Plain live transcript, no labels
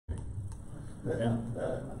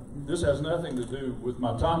And this has nothing to do with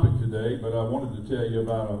my topic today, but I wanted to tell you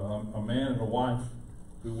about a man and a wife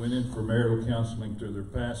who went in for marital counseling through their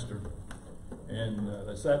pastor. And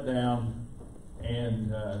they sat down,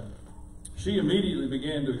 and she immediately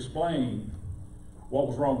began to explain what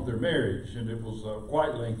was wrong with their marriage. And it was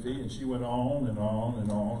quite lengthy, and she went on and on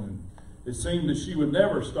and on. And it seemed that she would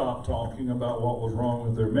never stop talking about what was wrong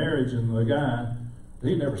with their marriage. And the guy,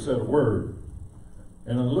 he never said a word.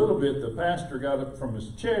 And in a little bit, the pastor got up from his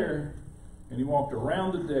chair, and he walked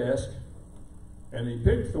around the desk, and he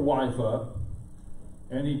picked the wife up,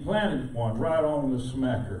 and he planted one right on the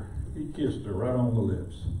smacker. He kissed her right on the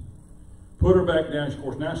lips. Put her back down. Of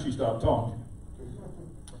course, now she stopped talking.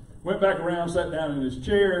 Went back around, sat down in his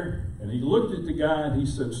chair, and he looked at the guy, and he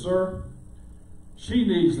said, "Sir, she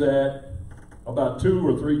needs that about 2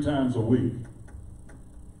 or 3 times a week."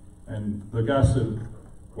 And the guy said,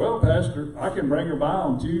 "Well, Pastor, I can bring her by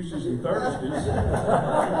on Tuesdays and Thursdays."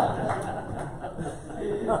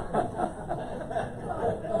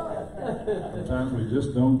 Sometimes we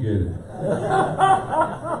just don't get it.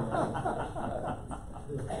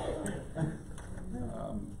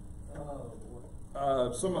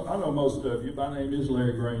 I know most of you. My name is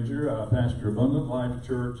Larry Grainger. I pastor Abundant Life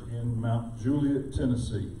Church in Mount Juliet,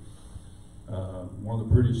 Tennessee. One of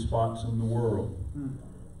the prettiest spots in the world.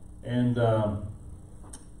 And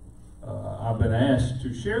I've been asked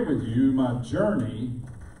to share with you my journey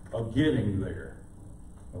of getting there,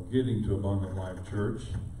 of getting to Abundant Life Church.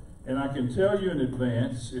 And I can tell you in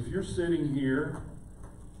advance, if you're sitting here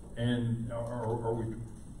and are we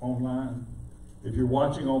online? If you're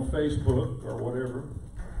watching on Facebook or whatever,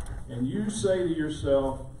 and you say to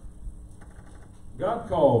yourself, "God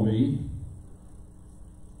called me,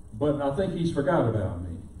 but I think He's forgot about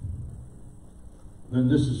me," then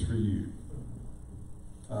this is for you.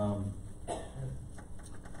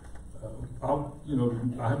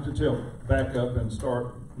 I have to back up and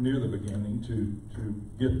start near the beginning to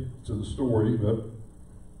get to the story. But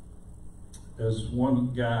as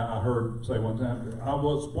one guy I heard say one time, I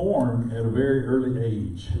was born at a very early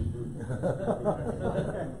age.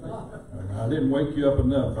 I didn't wake you up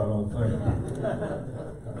enough, I don't think.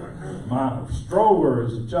 My stroller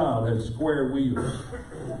as a child had square wheels.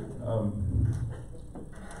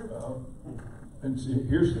 And see,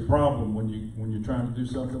 here's the problem when you're trying to do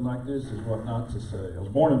something like this, is what not to say. I was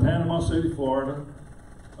born in Panama City, Florida.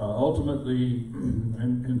 Ultimately,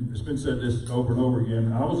 and it's been said this over and over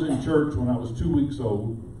again, I was in church when I was 2 weeks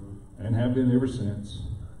old and have been ever since.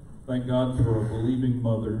 Thank God for a believing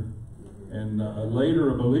mother and later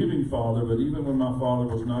a believing father, but even when my father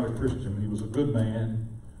was not a Christian, he was a good man,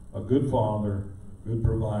 a good father, good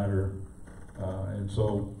provider. And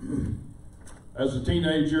so as a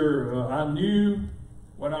teenager, I knew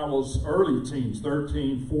when I was early teens,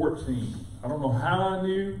 13, 14, I don't know how I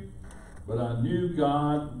knew, but I knew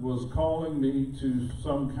God was calling me to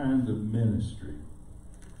some kind of ministry.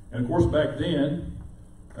 And of course, back then,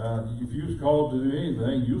 if you was called to do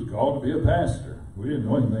anything, you was called to be a pastor. We didn't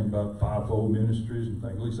know anything about fivefold ministries and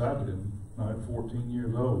things. At least I didn't. I was 14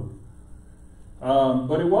 years old.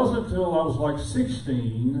 But it wasn't until I was like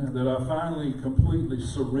 16 that I finally completely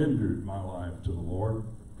surrendered my life to the Lord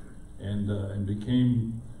and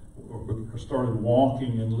started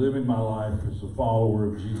walking and living my life as a follower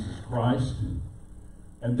of Jesus Christ.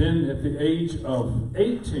 And then at the age of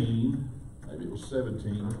 18, maybe it was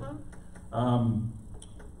 17,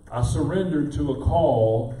 I surrendered to a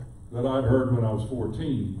call that I'd heard when I was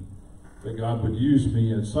 14, that God would use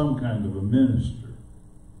me as some kind of a minister.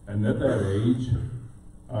 And at that age,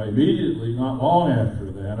 I immediately, not long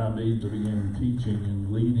after that, I began teaching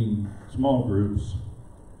and leading small groups.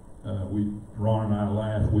 Ron and I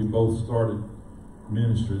laugh, we both started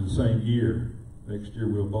ministry the same year. Next year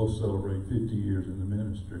we'll both celebrate 50 years in the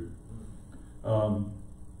ministry.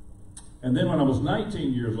 And then when I was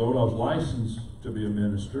 19 years old, I was licensed to be a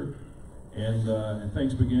minister, and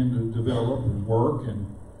things began to develop and work,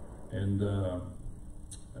 and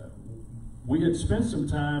we had spent some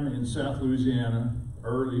time in South Louisiana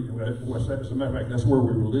early. As a matter of fact, that's where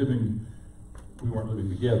we were living. We weren't living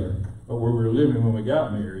together, but where we were living when we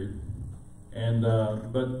got married. And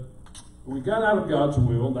but we got out of God's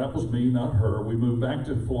will. That was me, not her. We moved back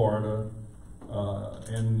to Florida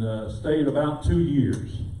and stayed about 2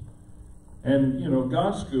 years. And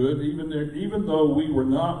God's good. Even though we were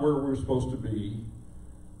not where we were supposed to be,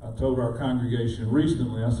 I told our congregation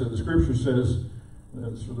recently. I said the Scripture says.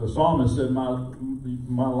 The psalmist said,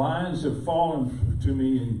 my lines have fallen to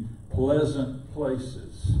me in pleasant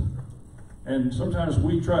places. And sometimes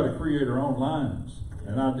we try to create our own lines,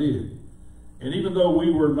 and I did. And even though we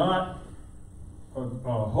were not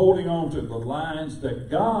holding on to the lines that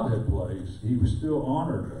God had placed, he was still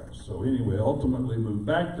honored us. So anyway, ultimately moved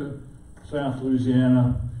back to South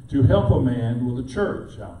Louisiana to help a man with a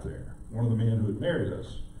church out there, one of the men who had married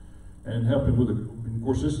us, and help him with of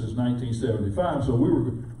course this is 1975, so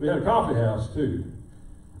we had a coffee house too.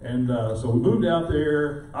 And so we moved out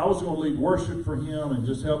there. I was going to lead worship for him and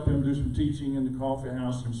just help him do some teaching in the coffee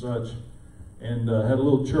house and such, and had a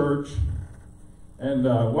little church. And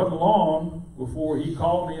it wasn't long before he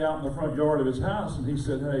called me out in the front yard of his house, and he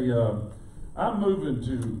said, hey, I'm moving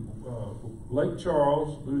to Lake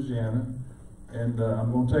Charles, Louisiana, and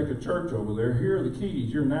I'm going to take a church over there. Here are the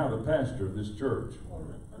keys. You're now the pastor of this church.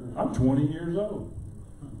 I'm 20 years old.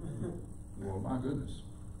 Well, my goodness.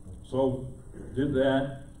 So did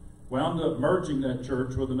that. Wound up merging that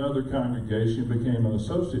church with another congregation, became an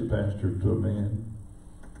associate pastor to a man.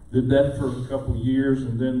 Did that for a couple of years,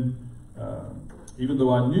 and then even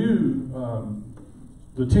though I knew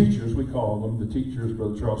the teachers, we call them, the teachers,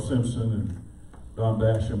 Brother Charles Simpson and Don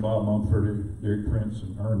Basham, Bob Mumford, and Derek Prince,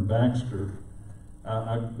 and Ern Baxter,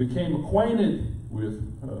 I became acquainted with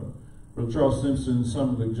Brother Charles Simpson, some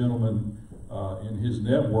of the gentlemen in his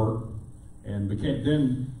network, and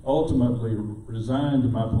then ultimately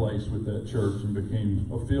resigned my place with that church and became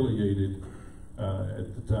affiliated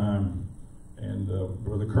at the time, and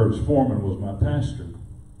Brother Curtis Foreman was my pastor.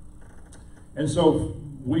 And so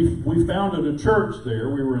we founded a church there.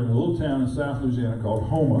 We were in a little town in South Louisiana called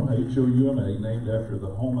Houma, H-O-U-M-A, named after the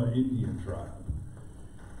Houma Indian tribe.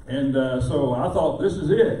 And so I thought, this is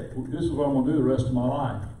it. This is what I'm going to do the rest of my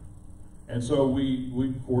life. And so we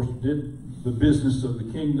of course, did the business of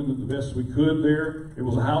the kingdom the best we could there. It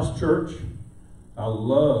was a house church. I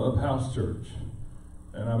love house church.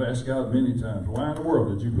 And I've asked God many times, why in the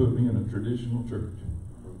world did you put me in a traditional church?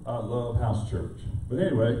 I love house church. But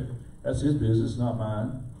anyway, that's his business, not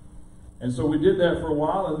mine. And so we did that for a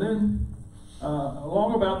while, and then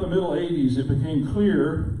along about the middle 80s, it became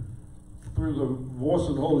clear through the voice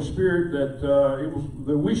of the Holy Spirit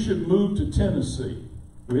that we should move to Tennessee.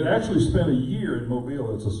 We had actually spent a year in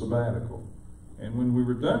Mobile as a sabbatical. And when we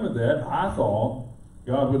were done with that, I thought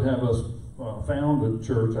God would have us found a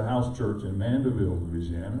church, a house church in Mandeville,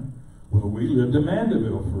 Louisiana. Well, we lived in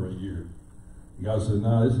Mandeville for a year. And God said,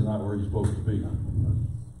 no, this is not where you're supposed to be.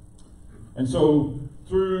 And so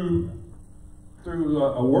through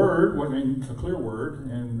a word, a clear word,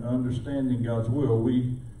 and understanding God's will,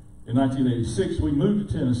 in 1986, we moved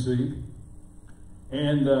to Tennessee.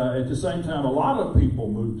 And at the same time, a lot of people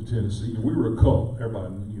moved to Tennessee. We were a cult.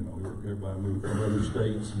 Everybody moved from other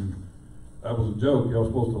states, and that was a joke. Y'all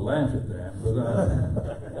supposed to laugh at that,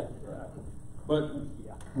 but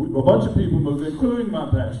a bunch of people moved, including my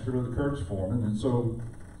pastor, the Curtis Foreman. And so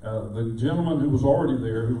the gentleman who was already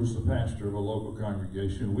there, who was the pastor of a local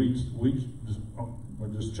congregation, we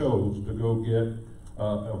just chose to go get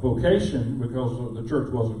a vocation because the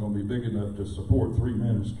church wasn't going to be big enough to support 3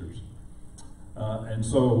 ministers. And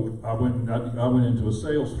so I went into a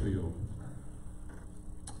sales field.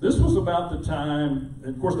 This was about the time,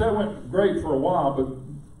 and of course that went great for a while, but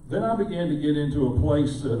then I began to get into a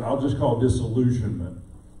place that I'll just call disillusionment.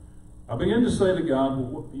 I began to say to God,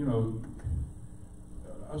 well,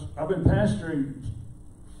 I've been pastoring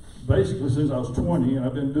basically since I was 20, and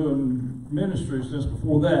I've been doing ministry since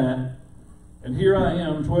before that, and here I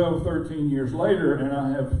am 12, 13 years later, and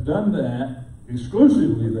I have done that,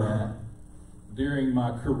 exclusively that, during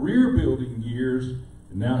my career building years,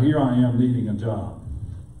 and now here I am needing a job.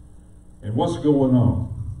 And what's going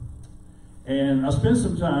on? And I spent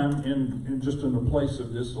some time in a place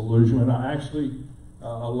of disillusionment. I actually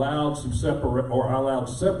allowed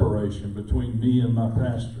separation between me and my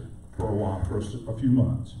pastor for a while, for a few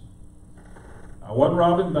months. I wasn't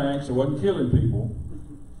robbing banks, I wasn't killing people,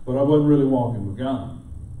 but I wasn't really walking with God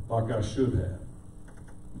like I should have.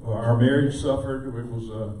 Our marriage suffered. It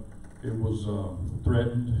was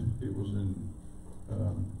threatened. It was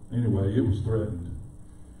it was threatened.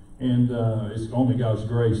 And it's only God's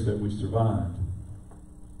grace that we survived.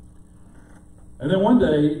 And then one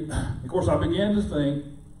day, of course, I began to think,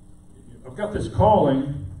 I've got this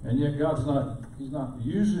calling, and yet He's not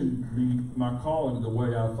using my calling the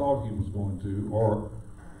way I thought He was going to, or,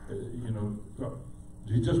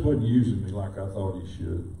 He just wasn't using me like I thought He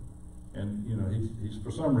should. And, he's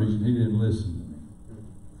for some reason, He didn't listen to me.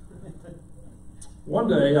 One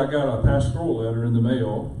day, I got a pastoral letter in the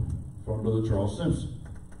mail from Brother Charles Simpson.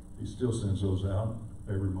 He still sends those out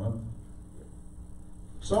every month.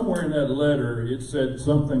 Somewhere in that letter, it said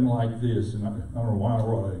something like this, and I don't know why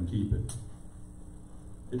I didn't keep it.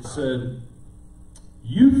 It said,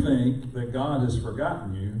 you think that God has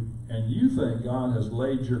forgotten you, and you think God has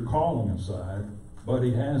laid your calling aside but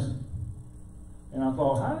he hasn't. And I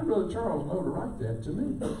thought, how did Brother Charles know to write that to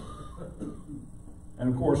me?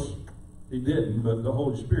 And of course, he didn't, but the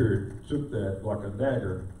Holy Spirit took that like a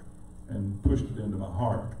dagger and pushed it into my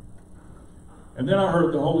heart. And then I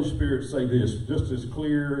heard the Holy Spirit say this, just as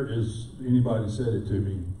clear as anybody said it to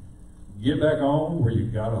me: get back on where you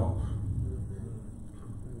got off.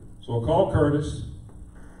 So I called Curtis,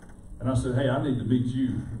 and I said, hey, I need to meet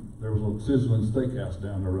you. There was a sizzling steakhouse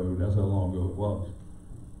down the road. That's how long ago it was.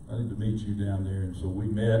 I need to meet you down there. And so we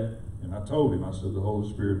met, and I told him, I said, the Holy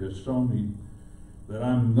Spirit has shown me that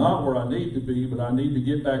I'm not where I need to be, but I need to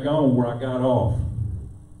get back on where I got off.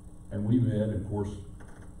 And we met, and of course,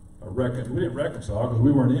 we didn't reconcile because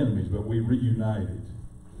we weren't enemies, but we reunited.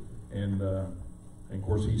 And of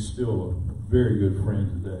course, he's still a very good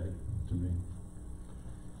friend today to me.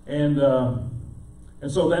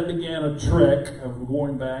 And so that began a trek of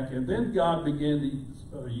going back, and then God began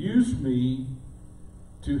to use me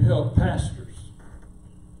to help pastors.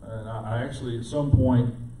 And I actually, at some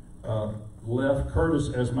point, left Curtis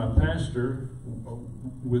as my pastor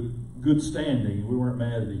with good standing. We weren't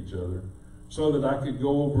mad at each other, so that I could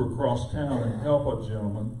go over across town and help a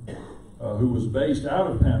gentleman who was based out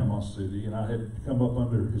of Panama City, and I had come up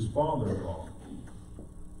under his father-in-law.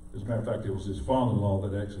 As a matter of fact, it was his father-in-law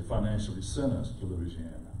that actually financially sent us to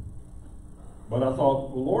Louisiana. But I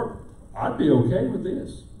thought, well, Lord, I'd be okay with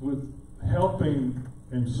this, with helping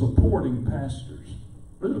and supporting pastors.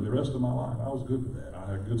 Really, the rest of my life, I was good with that.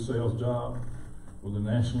 I had a good sales job with a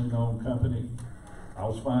nationally known company. I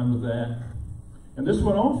was fine with that. And this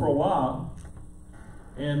went on for a while.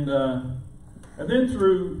 And then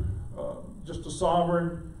through just a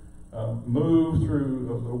sovereign move,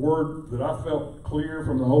 through a word that I felt clear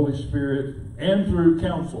from the Holy Spirit, and through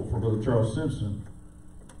counsel from Brother Charles Simpson,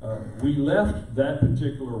 we left that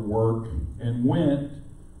particular work and went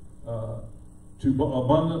to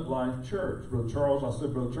Abundant Life Church. Brother Charles, I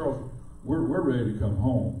said, Brother Charles, we're ready to come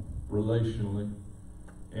home relationally.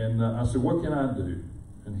 And I said, what can I do?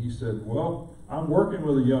 And he said, well, I'm working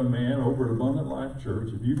with a young man over at Abundant Life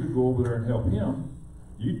Church. If you could go over there and help him,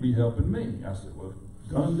 you'd be helping me. I said, well,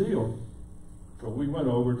 done deal. So we went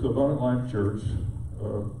over to Abundant Life Church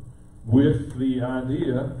with the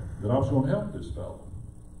idea that I was going to help this fellow.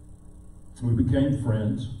 We became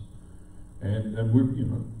friends, and we were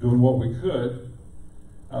doing what we could.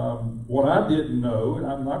 What I didn't know, and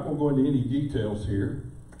I'm not going to go into any details here,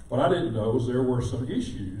 what I didn't know was there were some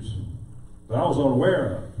issues that I was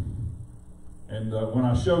unaware of. And when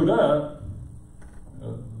I showed up,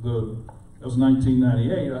 it was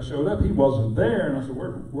 1998, I showed up, he wasn't there, and I said,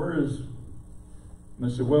 where is, and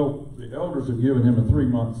they said, well, the elders have given him a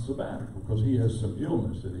 3-month sabbatical because he has some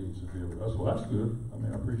illness that he needs to deal with. I said, well, that's good. I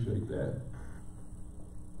mean, I appreciate that.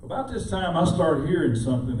 About this time, I started hearing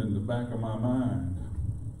something in the back of my mind.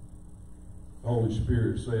 The Holy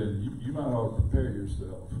Spirit said, you might ought to prepare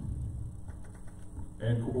yourself.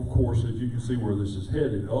 And of course, as you can see where this is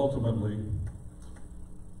headed, ultimately,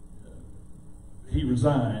 he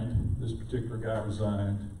resigned. This particular guy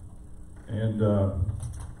resigned. And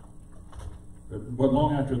but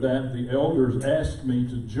long after that, the elders asked me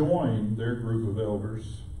to join their group of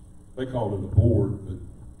elders. They called it a board,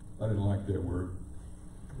 but I didn't like that word.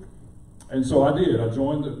 And so I did. I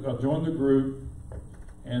joined the group,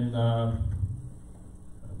 and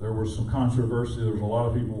there was some controversy. There was a lot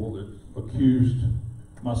of people that accused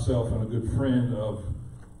myself and a good friend of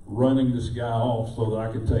running this guy off so that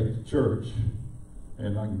I could take the church.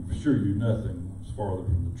 And I can assure you nothing is farther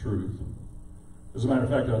from the truth. As a matter of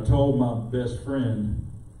fact, I told my best friend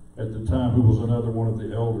at the time, who was another one of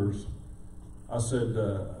the elders, I said,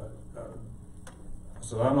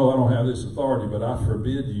 I know I don't have this authority, but I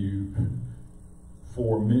forbid you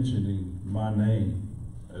for mentioning my name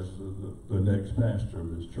as the next pastor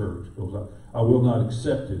of this church, because I will not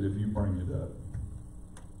accept it if you bring it up.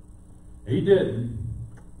 He didn't.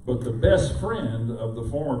 But the best friend of the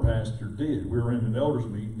former pastor did. We were in an elders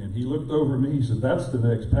meeting, and he looked over at me. He said, that's the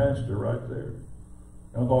next pastor right there.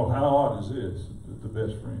 And I thought, how odd is this, the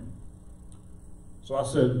best friend? So I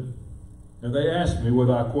said, and they asked me, would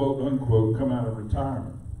I, quote, unquote, come out of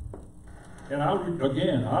retirement? And I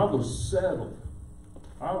was settled.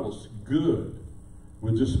 I was good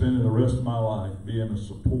with just spending the rest of my life being a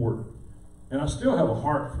support. And I still have a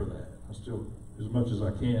heart for that. I still, as much as I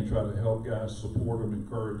can, try to help guys, support them,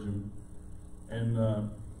 encourage them. And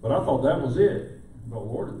but I thought that was it. The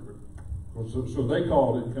Lord, so they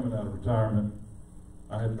called it coming out of retirement.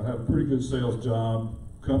 I had a pretty good sales job,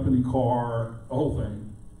 company car, the whole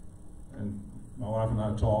thing. And my wife and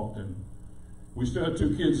I talked, and we still had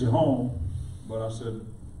 2 kids at home, but I said,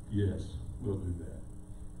 yes, we'll do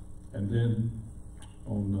that. And then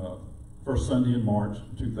on first Sunday in March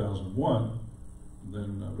 2001.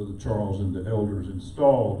 Then Brother Charles and the elders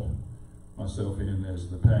installed myself in as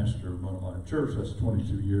the pastor of Abundant Life Church. That's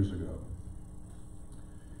 22 years ago.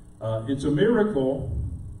 It's a miracle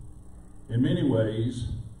in many ways,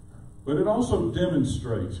 but it also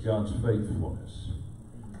demonstrates God's faithfulness.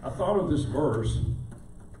 I thought of this verse,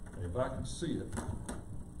 if I can see it.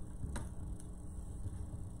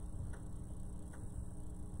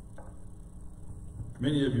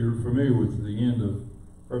 Many of you are familiar with the end of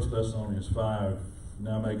 1 Thessalonians 5.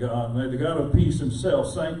 Now may the God of peace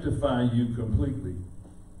himself sanctify you completely,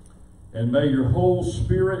 and may your whole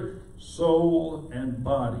spirit, soul, and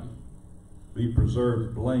body be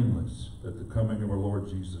preserved blameless at the coming of our Lord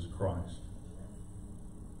Jesus Christ.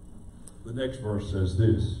 The next verse says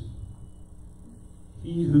this: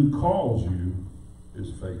 he who calls you is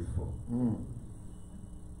faithful.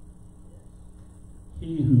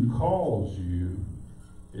 He who calls you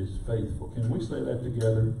is faithful. Can we say that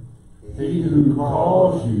together? He who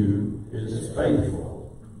calls you is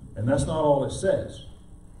faithful. And that's not all it says.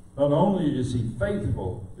 Not only is he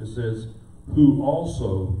faithful, it says, who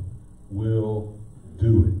also will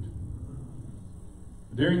do it.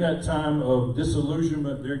 During that time of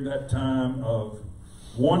disillusionment, during that time of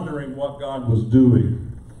wondering what God was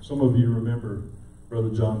doing, some of you remember Brother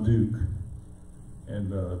John Duke.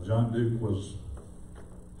 And John Duke was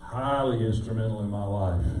highly instrumental in my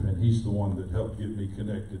life, and he's the one that helped get me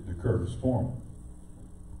connected to Curtis Foreman.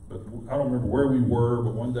 But I don't remember where we were,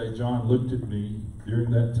 but one day John looked at me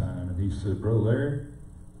during that time and he said, Brother Larry,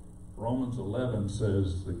 Romans 11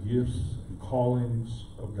 says the gifts and callings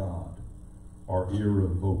of God are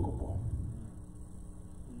irrevocable.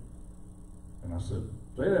 And I said,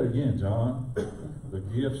 say that again, John. The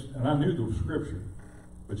gifts, and I knew the scripture,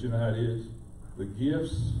 but you know how it is? The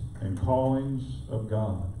gifts and callings of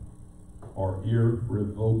God are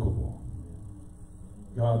irrevocable.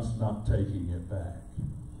 God's not taking it back.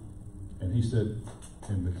 And he said,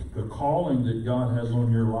 and the calling that God has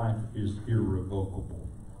on your life is irrevocable.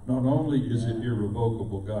 Not only is it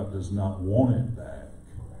irrevocable, God does not want it back.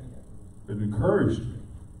 It encouraged me.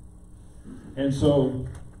 And so,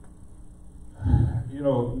 you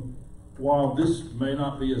know, while this may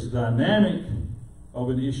not be as dynamic of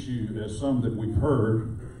an issue as some that we've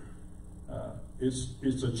heard,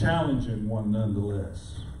 it's a challenging one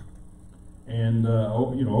nonetheless. And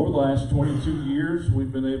you know, over the last 22 years,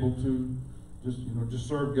 we've been able to just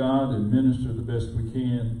serve God and minister the best we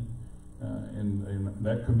can in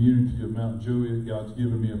that community of Mount Juliet. God's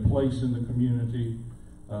given me a place in the community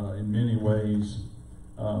in many ways,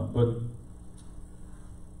 but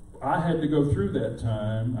I had to go through that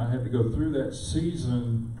time. I had to go through that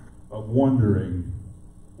season of wondering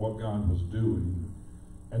what God was doing.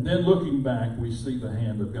 And then looking back, we see the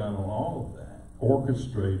hand of God on all of that,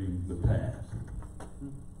 orchestrating the path.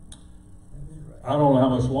 I don't know how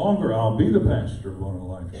much longer I'll be the pastor of Abundant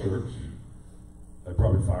Life Church. They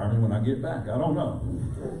probably fire me when I get back. I don't know.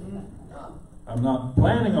 I'm not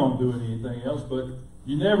planning on doing anything else, but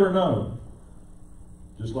you never know.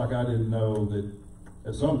 Just like I didn't know that,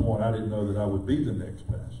 at some point, I didn't know that I would be the next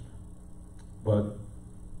pastor. But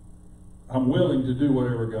I'm willing to do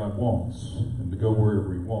whatever God wants and to go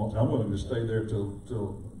wherever he wants. I'm willing to stay there till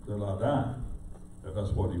I die, if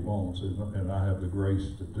that's what he wants, and I have the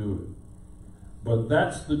grace to do it. But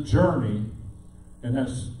that's the journey, and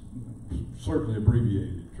that's certainly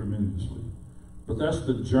abbreviated tremendously. But that's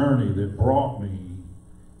the journey that brought me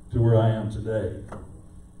to where I am today.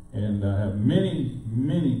 And I have many,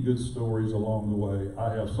 many good stories along the way.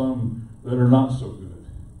 I have some that are not so good.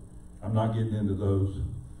 I'm not getting into those,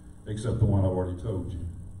 except the one I've already told you.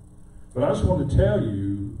 But I just want to tell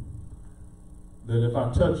you that if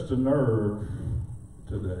I touched a nerve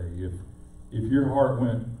today, if your heart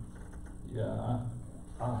went, yeah,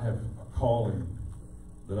 I have a calling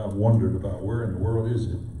that I've wondered about, where in the world is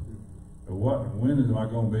it? And when am I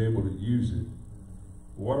going to be able to use it?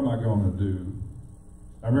 What am I going to do?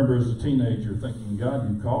 I remember as a teenager thinking, God,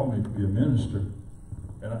 you called me to be a minister,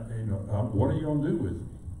 and what are you going to do with me?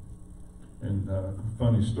 And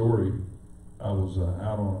funny story, I was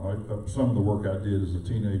out on, some of the work I did as a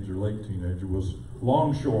teenager, late teenager, was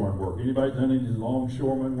longshoreman work. Anybody done any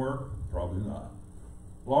longshoreman work? Probably not.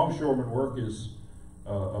 Longshoreman work is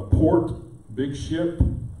a port, big ship,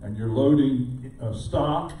 and you're loading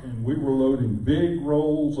stock, and we were loading big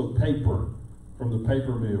rolls of paper from the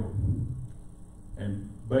paper mill, and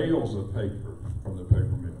bales of paper from the paper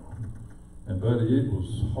mill. And buddy, it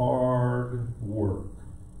was hard work.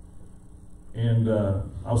 And I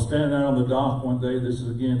was standing out on the dock one day. This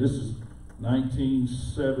is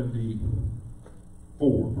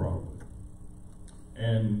 1974 probably.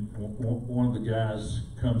 and one of the guys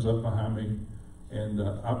comes up behind me, and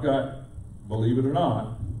I've got, believe it or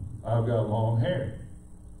not, I've got long hair.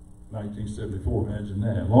 1974, imagine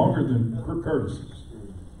that. Longer than Curtis's.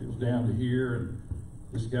 It was down to here, and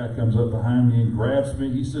this guy comes up behind me and grabs me.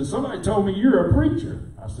 He says, "Somebody told me you're a preacher."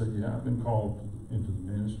 I said, "Yeah, I've been called into the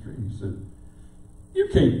ministry." He said, "You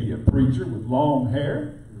can't be a preacher with long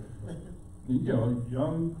hair. You know,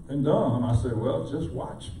 young and dumb." I said, "Well, just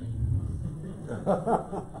watch me."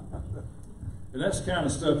 And that's the kind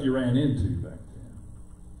of stuff you ran into back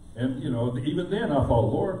then. And, you know, even then I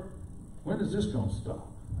thought, Lord, when is this going to stop?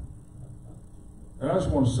 And I just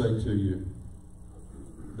want to say to you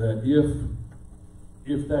that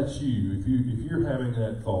if that's you, if you're having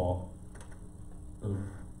that thought of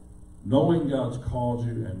knowing God's called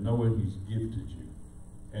you and knowing He's gifted you,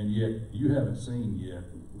 and yet you haven't seen yet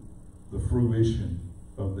the fruition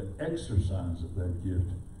of the exercise of that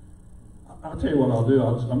gift, I'll tell you what I'll do.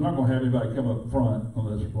 I'm not going to have anybody come up front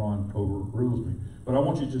unless Ron overrules me. But I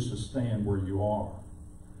want you just to stand where you are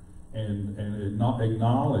and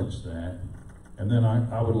acknowledge that. And then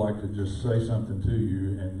I would like to just say something to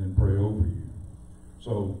you and then pray over you.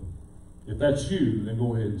 So if that's you, then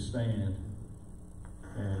go ahead and stand.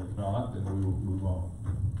 And if not, then we will move on.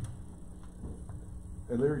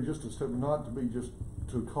 And Larry, just to say, not to be just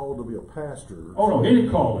too called to be a pastor. Oh no, any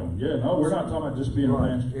calling. Yeah, no, we're not talking about just being right.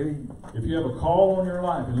 a pastor. If you have a call on your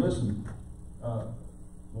life, and listen,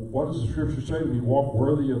 what does the scripture say? We walk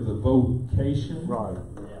worthy of the vocation right.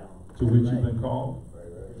 to which you've been called.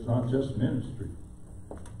 It's not just ministry.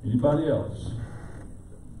 Anybody else?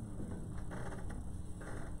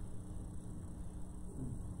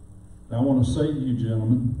 Now I want to say to you,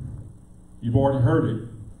 gentlemen, you've already heard it,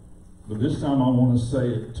 but this time I want to say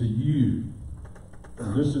it to you.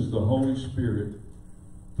 This is the Holy Spirit,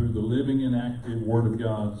 through the living and active Word of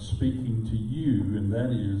God, speaking to you, and that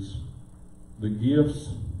is the gifts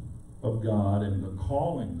of God and the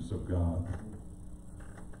callings of God.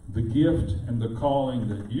 The gift and the calling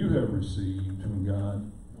that you have received from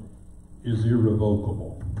God is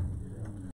irrevocable.